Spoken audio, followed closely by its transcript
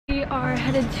We are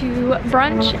headed to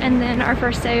brunch and then our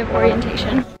first day of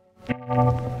orientation.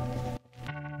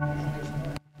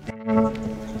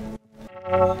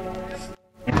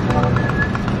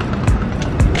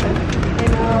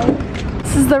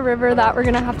 This is the river that we're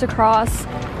gonna have to cross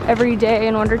every day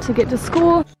in order to get to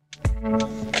school.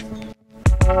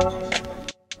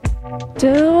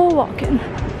 Still walking.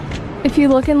 If you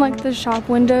look in like the shop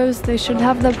windows, they should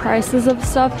have the prices of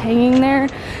stuff hanging there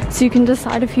so you can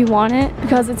decide if you want it,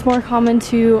 because it's more common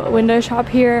to window shop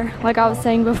here, like I was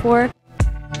saying before.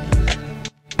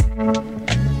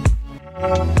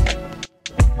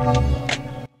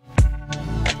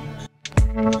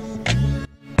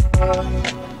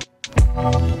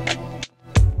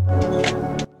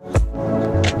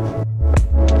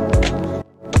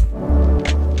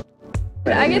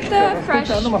 I get the fresh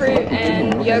fruit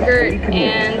and yogurt,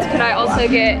 and could I also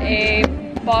get a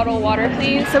bottled water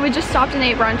please? So we just stopped and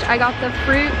ate brunch. I got the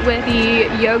fruit with the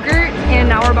yogurt, and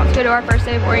now we're about to go to our first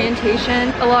day of orientation.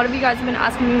 A lot of you guys have been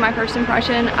asking me my first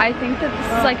impression. I think that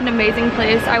this is like an amazing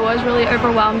place. I was really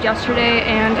overwhelmed yesterday,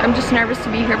 and I'm just nervous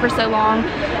to be here for so long,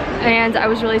 and I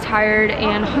was really tired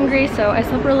and hungry, so I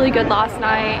slept really good last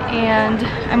night, and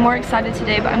I'm more excited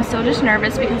today, but I'm still just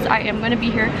nervous because I am going to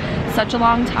be here such a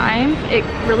long time. It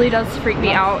really does freak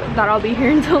me out that I'll be here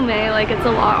until May. Like, it's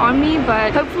a lot on me,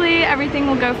 but hopefully everything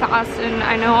will go fast and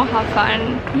I know I'll have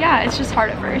fun. Yeah, it's just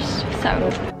hard at first,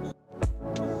 so.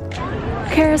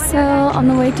 Carousel on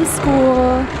the way to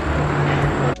school.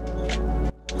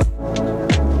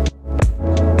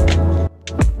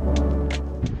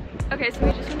 Okay, so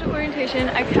we just went to orientation.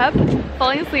 I kept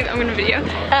falling asleep. I'm gonna video.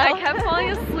 I kept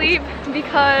falling asleep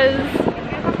because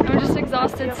I'm just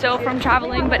exhausted still from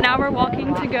traveling, but now we're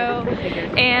walking to go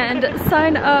and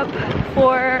sign up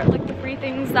for like the free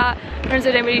things that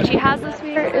LdM has this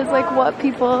week. Is like what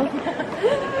people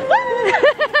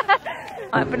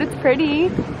but it's pretty.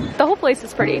 The whole place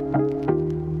is pretty.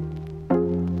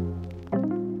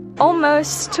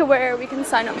 Almost to where we can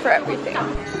sign up for everything.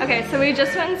 Okay, so we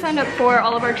just went and signed up for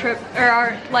all of our trip or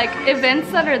our like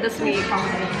events that are this week.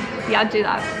 Yeah, do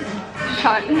that.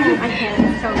 Shot. I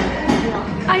can't. So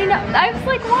I know. I was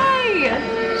like, why?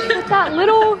 With that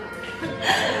little,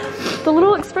 the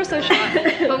little espresso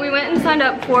shot. But we went and signed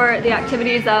up for the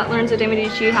activities that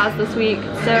LdM has this week.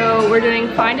 So we're doing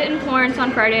Find It in Florence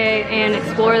on Friday and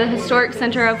Explore the Historic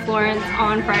Center of Florence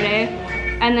on Friday.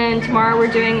 And then tomorrow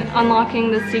we're doing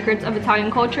Unlocking the Secrets of Italian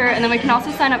Culture. And then we can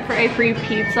also sign up for a free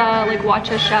pizza, like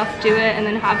watch a chef do it and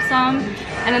then have some.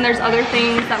 And then there's other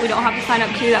things that we don't have to sign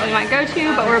up to that we might go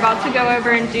to, but we're about to go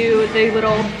over and do the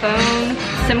little phone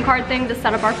SIM card thing to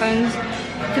set up our phones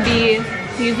to be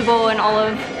usable in all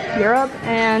of Europe.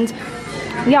 And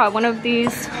yeah, one of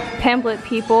these pamphlet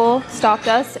people stopped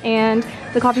us and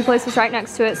the coffee place was right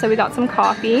next to it, so we got some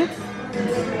coffee.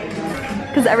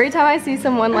 Because every time I see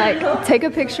someone like take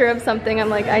a picture of something, I'm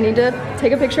like, I need to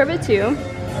take a picture of it too.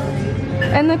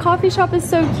 And the coffee shop is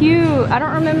so cute. I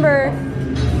don't remember.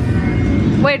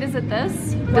 Wait, is it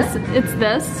this? It's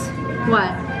this?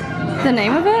 What? The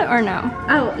name of it or no?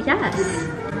 Oh, yes.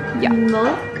 Yeah.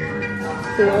 Milk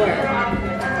floor.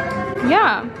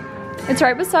 Yeah. It's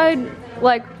right beside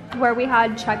like where we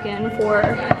had check-in for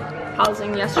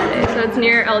housing yesterday. So it's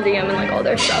near LdM and like all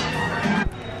their stuff.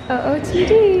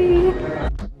 OOTD.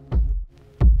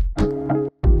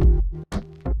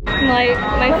 Like,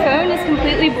 my phone is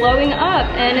completely blowing up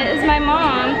and it is my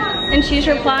mom and she's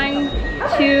replying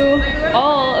to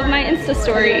all of my Insta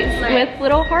stories with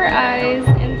little heart eyes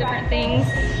and different things.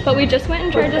 But we just went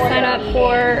and tried to sign up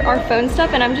for our phone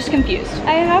stuff and I'm just confused.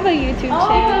 I have a YouTube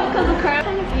channel. Because I'm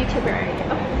currently a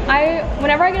YouTuber.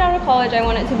 Whenever I get out of college, I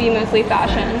want it to be mostly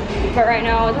fashion. But right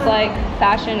now it's like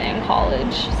fashion and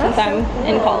college since I'm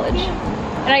in college.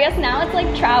 And I guess now it's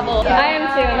like travel. I am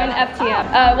too, I'm in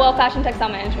FTM. Well, fashion textile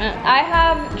management. I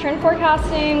have trend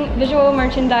forecasting, visual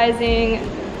merchandising,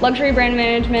 luxury brand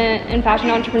management, and fashion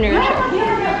entrepreneurship.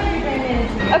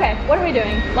 Okay, what are we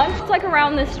doing? Lunch? It's like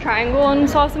around this triangle and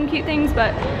saw some cute things,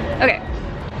 but okay.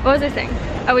 What was I saying?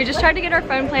 Oh, we just tried to get our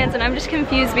phone plans and I'm just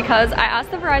confused because I asked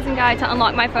the Verizon guy to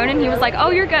unlock my phone and he was like, oh,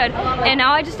 you're good. And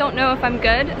now I just don't know if I'm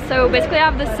good. So basically I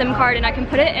have this SIM card and I can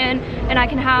put it in and I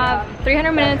can have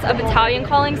 300 minutes of Italian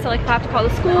calling. So like if I have to call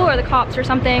the school or the cops or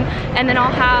something, and then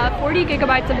I'll have 40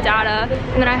 gigabytes of data.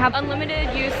 And then I have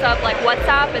unlimited use of like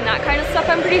WhatsApp and that kind of stuff,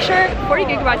 I'm pretty sure. 40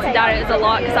 gigabytes of data is a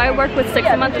lot because I work with 6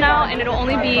 a month now and it'll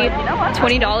only be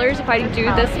 $20 if I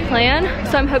do this plan.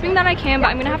 So I'm hoping that I can, but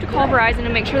I'm gonna have to call Verizon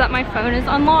and make sure sure that my phone is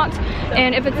unlocked.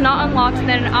 And if it's not unlocked,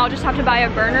 then I'll just have to buy a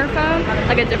burner phone,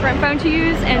 like a different phone to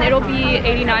use, and it'll be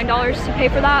 $89 to pay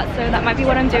for that. So that might be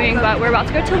what I'm doing, but we're about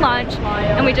to go to lunch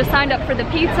and we just signed up for the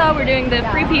pizza. We're doing the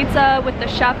free pizza with the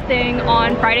chef thing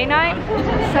on Friday night.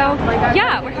 So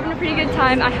yeah, we're having a pretty good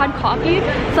time. I had coffee,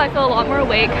 so I feel a lot more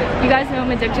awake. You guys know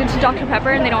I'm addicted to Dr.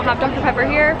 Pepper, and they don't have Dr. Pepper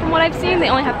here from what I've seen. They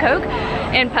only have Coke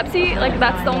and Pepsi. Like,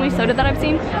 that's the only soda that I've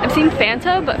seen. I've seen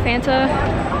Fanta, but Fanta,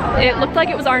 it looked like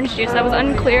it was orange juice. I was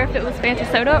unclear if it was Fanta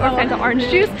soda or Fanta orange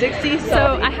juice.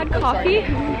 So I had coffee,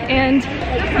 and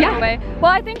yeah.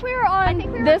 Well, I think we were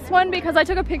on this one because I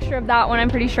took a picture of that one, I'm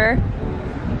pretty sure.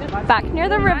 Back near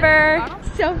the river.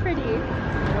 So pretty.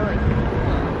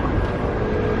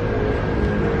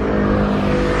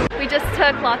 We just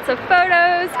took lots of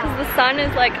photos because the sun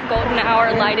is like golden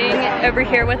hour lighting over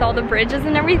here with all the bridges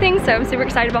and everything, so I'm super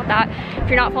excited about that. If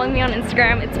you're not following me on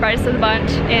Instagram, it's brightest of the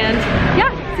bunch, and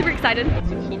yeah, super excited.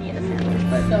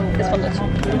 This one looks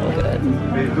really good.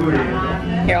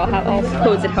 Here, I'll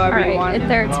pose it however you want.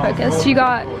 There it's focused. You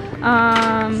got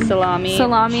salami,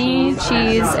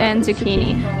 cheese, and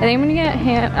zucchini. I think I'm gonna get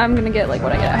ham. I'm gonna get like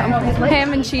what I get at home.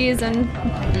 Ham and cheese and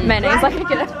mayonnaise like I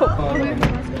get at home.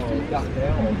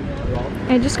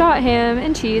 I just got ham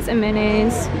and cheese and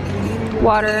mayonnaise,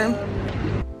 water.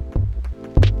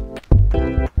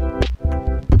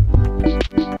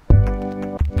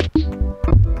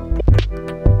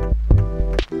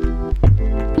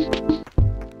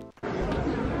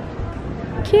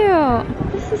 Cute.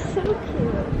 This is so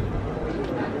cute.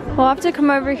 We'll have to come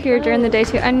over here during the day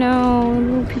too. I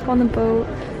know, people on the boat.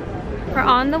 We're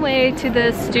on the way to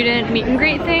the student meet and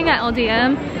greet thing at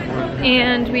LdM,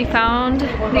 and we found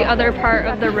the other part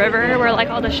of the river where like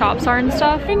all the shops are and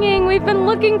stuff. We've been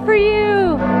looking for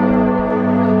you.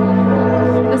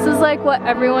 This is like what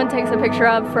everyone takes a picture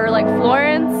of for like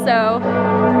Florence, so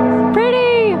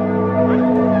pretty.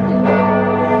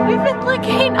 We've been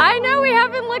looking. I know we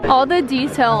haven't looked. All the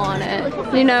detail on it,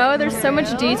 you know, there's so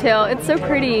much detail. It's so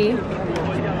pretty.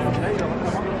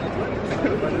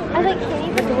 I like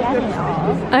can't even get it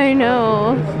all. I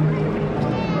know.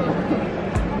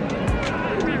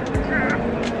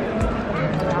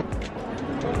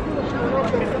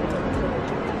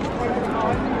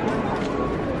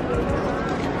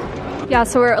 Yeah,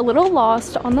 so we're a little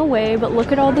lost on the way, but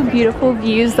look at all the beautiful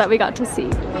views that we got to see.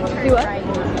 Do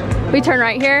what? We turn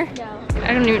right here? Yeah.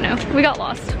 I don't even know. We got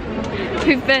lost.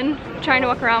 We've been trying to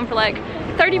walk around for like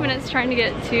 30 minutes trying to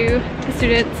get to the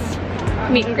students'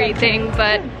 meet and greet thing,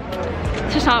 but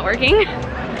it's just not working.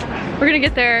 We're gonna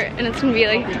get there and it's gonna be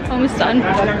like almost done.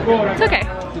 It's okay.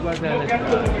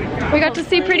 We got to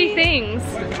see pretty things.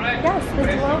 Yes, the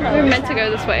duomo. We were meant to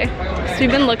go this way, so we've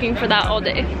been looking for that all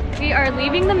day. We are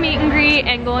leaving the meet and greet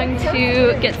and going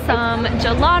to get some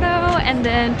gelato, and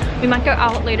then we might go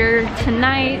out later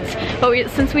tonight.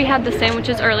 But since we had the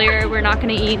sandwiches earlier, we're not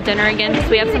gonna eat dinner again because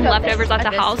we have some leftovers at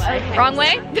the house. Wrong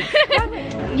way?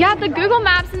 Yeah, the Google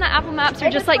Maps and the Apple Maps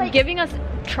are just like giving us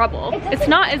trouble. It's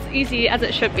not as easy as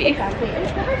it should be. Exactly.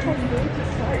 It's never time to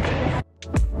start.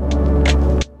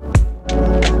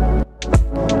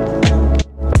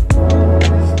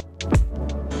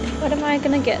 What am I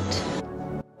gonna get?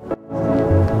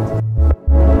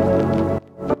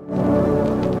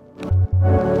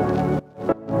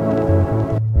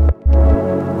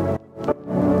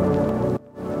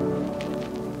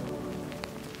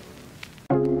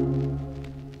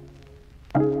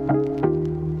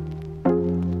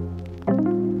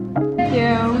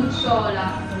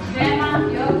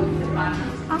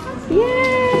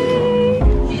 Yay!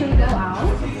 Should we go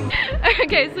out?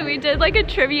 Okay, so we did like a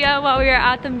trivia while we were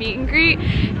at the meet and greet,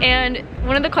 and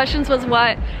one of the questions was,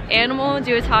 what animal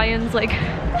do Italians like?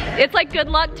 It's like good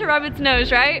luck to rub its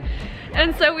nose, right?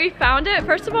 And so we found it.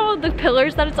 First of all, the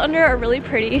pillars that it's under are really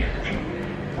pretty.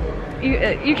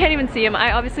 You can't even see them.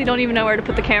 I obviously don't even know where to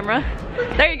put the camera.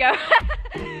 There you go.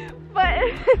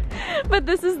 But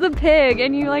this is the pig,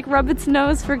 and you like rub its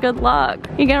nose for good luck.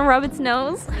 You gonna rub its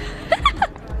nose?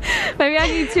 Maybe I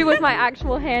need to with my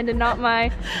actual hand and not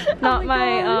my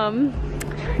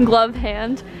glove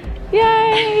hand.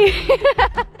 Yay!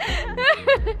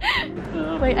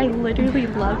 Wait, I literally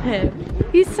love him.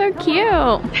 He's so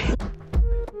cute.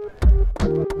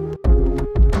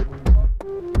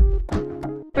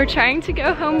 We're trying to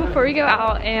go home before we go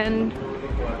out, and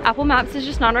Apple Maps is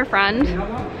just not our friend.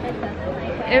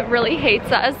 It really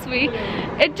hates us.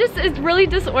 It just is really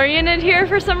disoriented here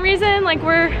for some reason. Like,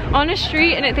 we're on a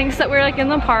street and it thinks that we're like in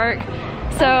the park.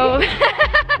 So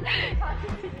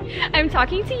I'm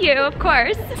talking to you, of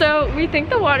course. So we think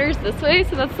the water's this way,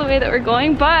 so that's the way that we're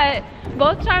going. But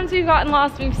both times we've gotten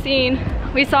lost,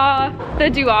 we saw the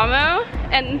Duomo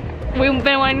and we've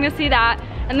been wanting to see that.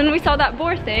 And then we saw that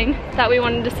boar thing that we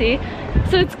wanted to see.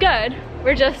 So it's good.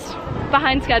 We're just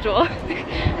behind schedule.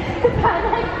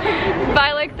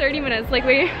 By like 30 minutes. Like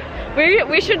we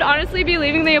should honestly be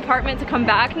leaving the apartment to come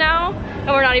back now, and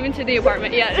we're not even to the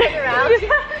apartment yet.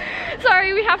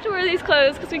 Sorry, we have to wear these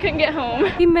clothes because we couldn't get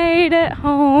home. We made it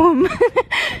home.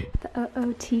 The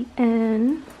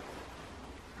OOTN.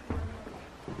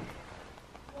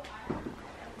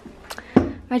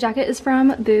 My jacket is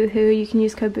from Boohoo. You can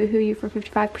use code BOOHOOYOU for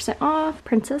 55% off.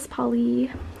 Princess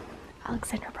Polly,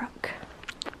 Alexander Brooke.